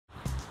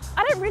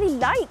I don't really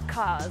like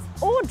cars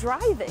or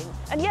driving,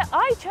 and yet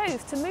I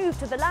chose to move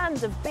to the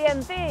land of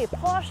BMW,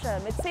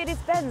 Porsche,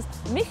 Mercedes-Benz,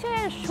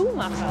 Michael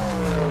Schumacher,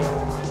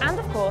 and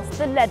of course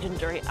the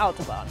legendary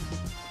Autobahn.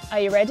 Are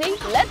you ready?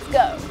 Let's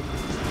go!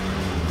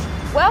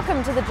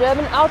 Welcome to the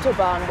German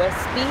Autobahn, where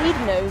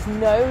speed knows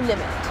no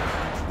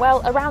limit.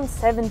 Well, around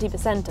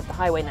 70% of the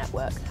highway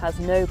network has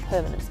no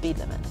permanent speed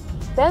limit.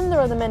 Then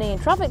there are the many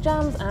traffic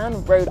jams and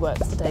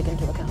roadworks to take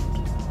into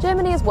account.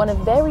 Germany is one of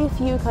very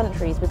few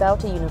countries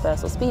without a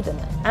universal speed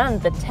limit.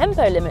 And the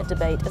tempo limit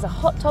debate is a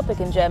hot topic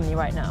in Germany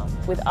right now,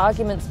 with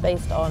arguments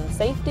based on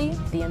safety,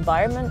 the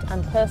environment,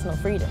 and personal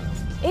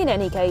freedoms. In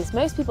any case,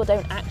 most people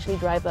don't actually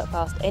drive that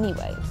fast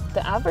anyway.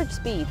 The average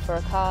speed for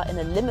a car in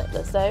a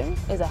limitless zone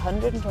is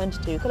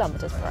 122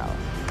 kilometers per hour.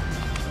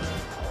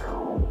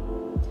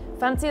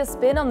 Fancy a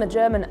spin on the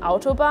German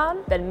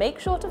Autobahn? Then make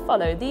sure to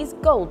follow these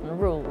golden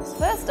rules.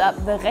 First up,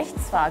 the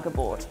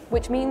Rechtsfahrgebot,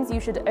 which means you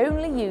should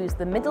only use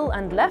the middle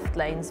and left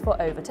lanes for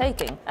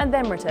overtaking, and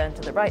then return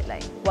to the right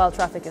lane. While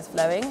traffic is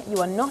flowing, you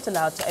are not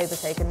allowed to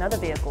overtake another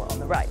vehicle on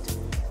the right.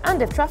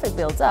 And if traffic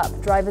builds up,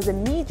 drivers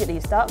immediately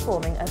start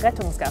forming a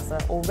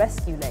Rettungsgasse or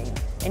rescue lane,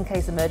 in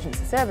case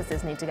emergency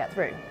services need to get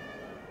through.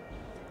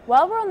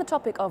 While we're on the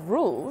topic of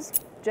rules,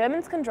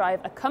 Germans can drive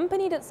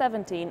accompanied at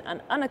 17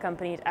 and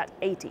unaccompanied at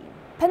 18.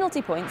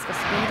 Penalty points for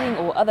speeding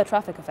or other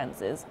traffic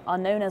offences are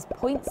known as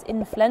points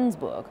in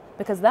Flensburg,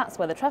 because that's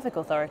where the traffic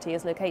authority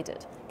is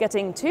located.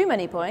 Getting too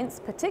many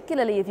points,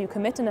 particularly if you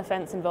commit an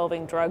offence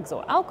involving drugs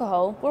or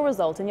alcohol, will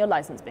result in your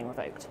licence being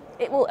revoked.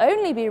 It will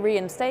only be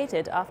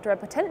reinstated after a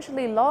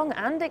potentially long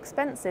and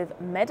expensive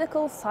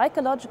medical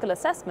psychological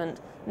assessment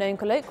known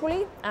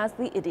colloquially as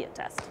the idiot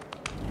test.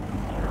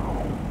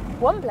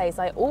 One place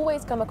I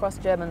always come across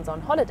Germans on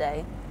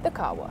holiday, the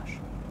car wash.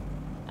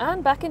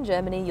 And back in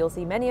Germany, you'll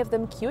see many of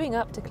them queuing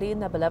up to clean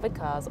their beloved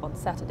cars on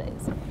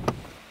Saturdays.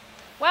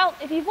 Well,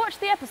 if you've watched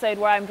the episode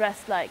where I'm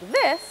dressed like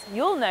this,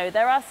 you'll know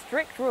there are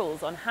strict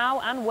rules on how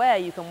and where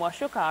you can wash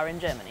your car in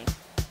Germany.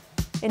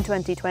 In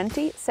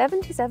 2020,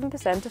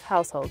 77% of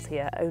households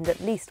here owned at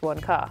least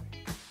one car.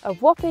 A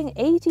whopping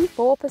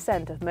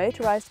 84% of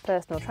motorised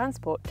personal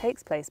transport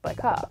takes place by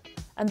car,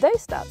 and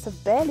those stats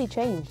have barely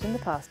changed in the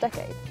past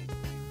decade.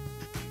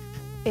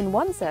 In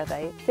one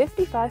survey,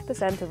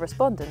 55% of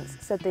respondents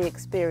said they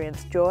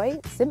experienced joy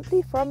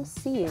simply from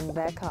seeing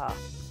their car.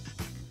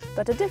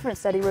 But a different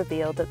study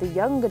revealed that the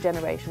younger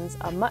generations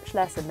are much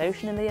less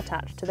emotionally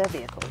attached to their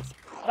vehicles.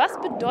 Was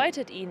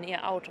bedeutet Ihnen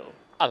Ihr Auto?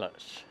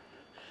 Alles.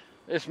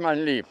 Ist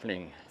mein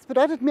Liebling. Es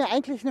bedeutet mir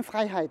eigentlich eine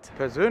Freiheit.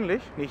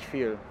 Persönlich nicht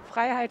viel.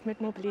 Freiheit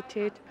mit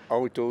Mobilität.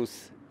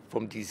 Autos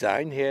vom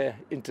Design her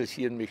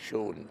interessieren mich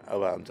schon,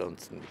 aber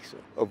ansonsten nicht so.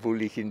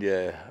 Obwohl ich in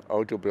der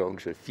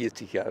Autobranche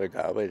 40 Jahre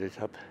gearbeitet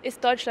habe.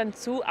 Ist Deutschland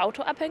zu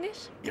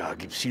autoabhängig? Ja,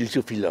 gibt es viel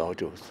zu viele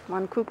Autos.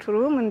 Man guckt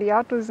rum und die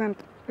Autos sind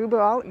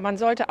überall. Man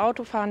sollte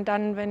Auto fahren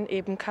dann, wenn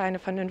eben keine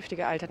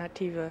vernünftige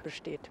Alternative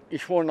besteht.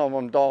 Ich wohne auf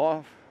dem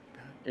Dorf.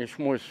 Ich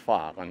muss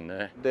fahren.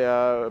 Ne?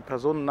 Der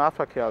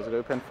Personennahverkehr, also der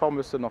ÖPNV,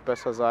 müsste noch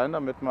besser sein,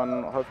 damit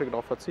man häufiger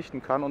darauf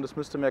verzichten kann, und es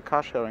müsste mehr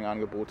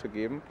Carsharing-Angebote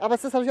geben. Aber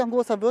es ist natürlich auch ein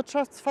großer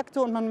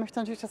Wirtschaftsfaktor und man möchte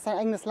natürlich, dass sein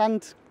eigenes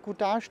Land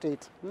gut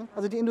dasteht.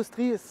 Also die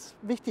Industrie ist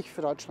wichtig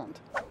für Deutschland.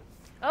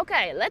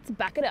 Okay, let's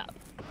back it up.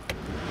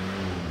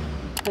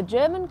 The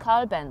German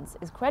Karl Benz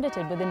is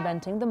credited with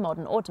inventing the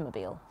modern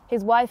automobile.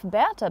 His wife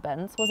Bertha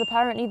Benz was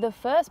apparently the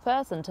first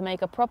person to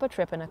make a proper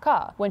trip in a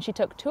car when she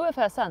took two of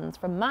her sons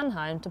from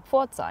Mannheim to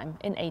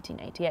Pforzheim in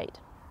 1888.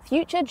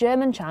 Future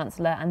German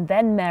Chancellor and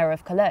then Mayor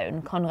of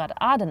Cologne, Konrad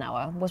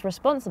Adenauer, was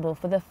responsible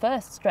for the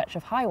first stretch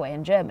of highway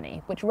in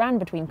Germany, which ran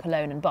between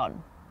Cologne and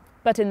Bonn.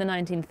 But in the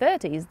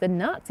 1930s, the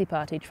Nazi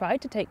Party tried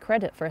to take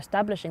credit for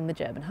establishing the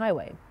German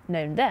highway,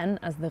 known then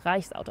as the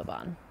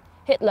Reichsautobahn.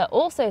 Hitler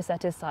also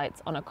set his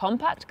sights on a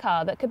compact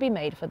car that could be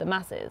made for the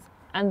masses,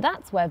 and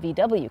that's where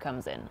VW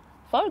comes in.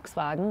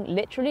 Volkswagen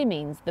literally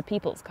means the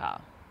people's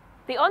car.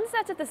 The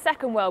onset of the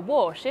Second World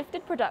War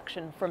shifted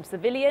production from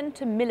civilian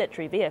to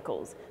military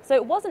vehicles, so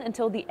it wasn't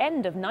until the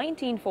end of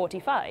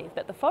 1945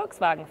 that the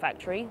Volkswagen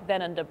factory,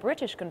 then under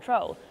British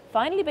control,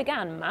 finally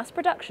began mass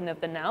production of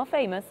the now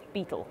famous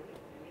Beetle.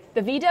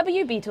 The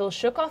VW Beetle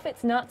shook off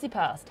its Nazi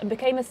past and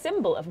became a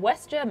symbol of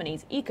West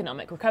Germany's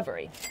economic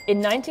recovery. In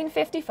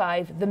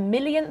 1955, the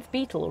millionth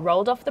Beetle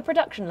rolled off the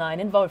production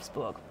line in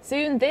Wolfsburg.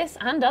 Soon this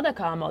and other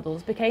car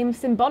models became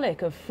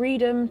symbolic of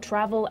freedom,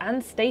 travel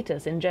and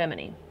status in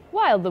Germany.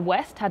 While the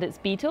West had its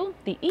Beetle,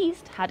 the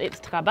East had its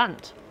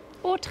Trabant,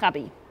 or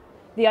Trabi.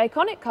 The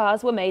iconic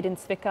cars were made in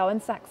Zwickau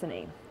and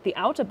Saxony. The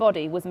outer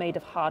body was made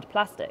of hard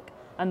plastic,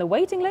 and the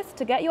waiting list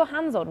to get your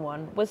hands on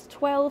one was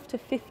 12 to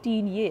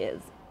 15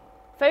 years.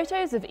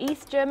 Photos of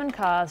East German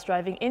cars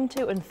driving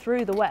into and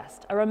through the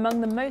West are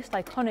among the most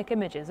iconic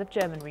images of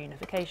German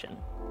reunification.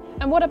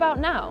 And what about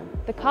now?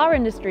 The car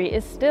industry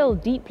is still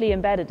deeply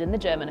embedded in the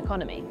German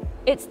economy.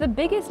 It's the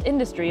biggest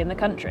industry in the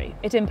country.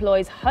 It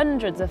employs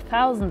hundreds of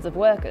thousands of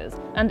workers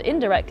and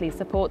indirectly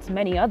supports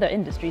many other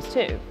industries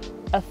too.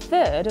 A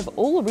third of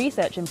all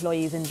research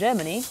employees in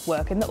Germany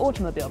work in the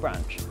automobile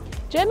branch.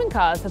 German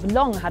cars have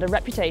long had a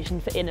reputation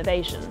for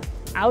innovation.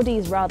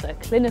 Audi's rather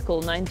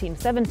clinical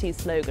 1970s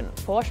slogan,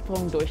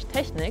 Vorsprung durch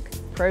Technik,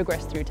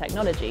 progress through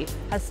technology,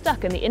 has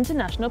stuck in the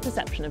international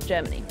perception of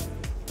Germany.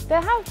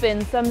 There have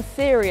been some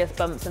serious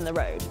bumps in the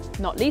road,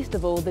 not least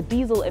of all the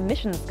diesel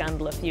emission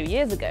scandal a few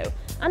years ago,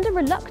 and a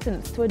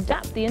reluctance to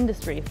adapt the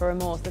industry for a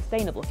more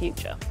sustainable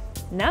future.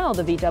 Now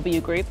the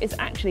VW Group is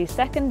actually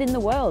second in the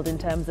world in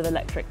terms of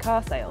electric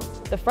car sales.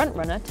 The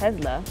frontrunner,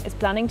 Tesla, is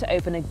planning to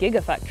open a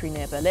gigafactory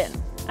near Berlin.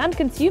 And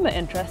consumer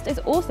interest is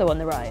also on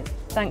the rise,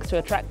 thanks to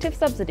attractive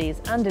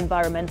subsidies and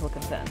environmental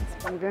concerns.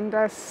 Und wenn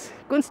das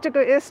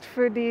günstiger ist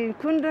für die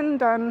Kunden,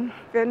 dann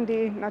werden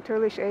die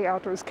natürlich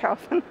E-Autos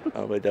kaufen.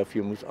 Aber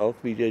dafür muss auch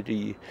wieder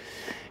die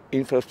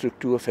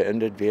Infrastruktur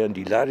verändert werden,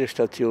 die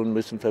Ladestationen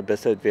müssen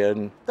verbessert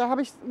werden. Da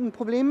habe ich ein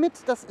Problem mit,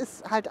 das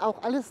ist halt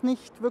auch alles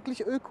nicht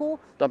wirklich öko.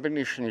 Da bin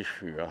ich nicht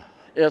für.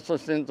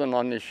 Erstens sind sie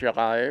noch nicht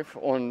reif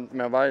und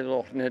man weiß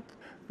auch nicht,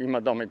 wie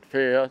man damit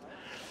fährt.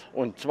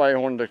 Und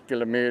 200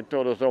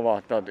 Kilometer oder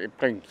sowas, das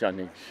bringt ja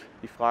nichts.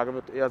 Die Frage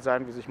wird eher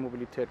sein, wie sich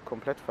Mobilität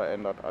komplett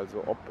verändert.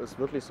 Also ob es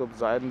wirklich so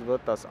sein wird,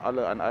 dass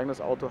alle ein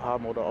eigenes Auto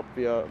haben oder ob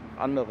wir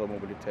andere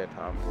Mobilität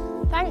haben.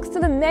 Thanks to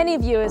the many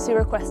viewers who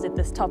requested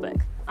this topic.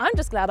 I'm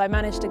just glad I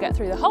managed to get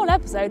through the whole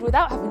episode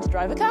without having to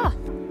drive a car.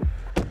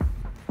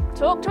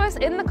 Talk to us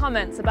in the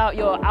comments about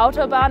your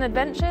Autobahn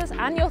adventures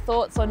and your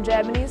thoughts on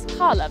Germany's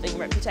car-loving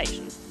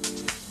reputation.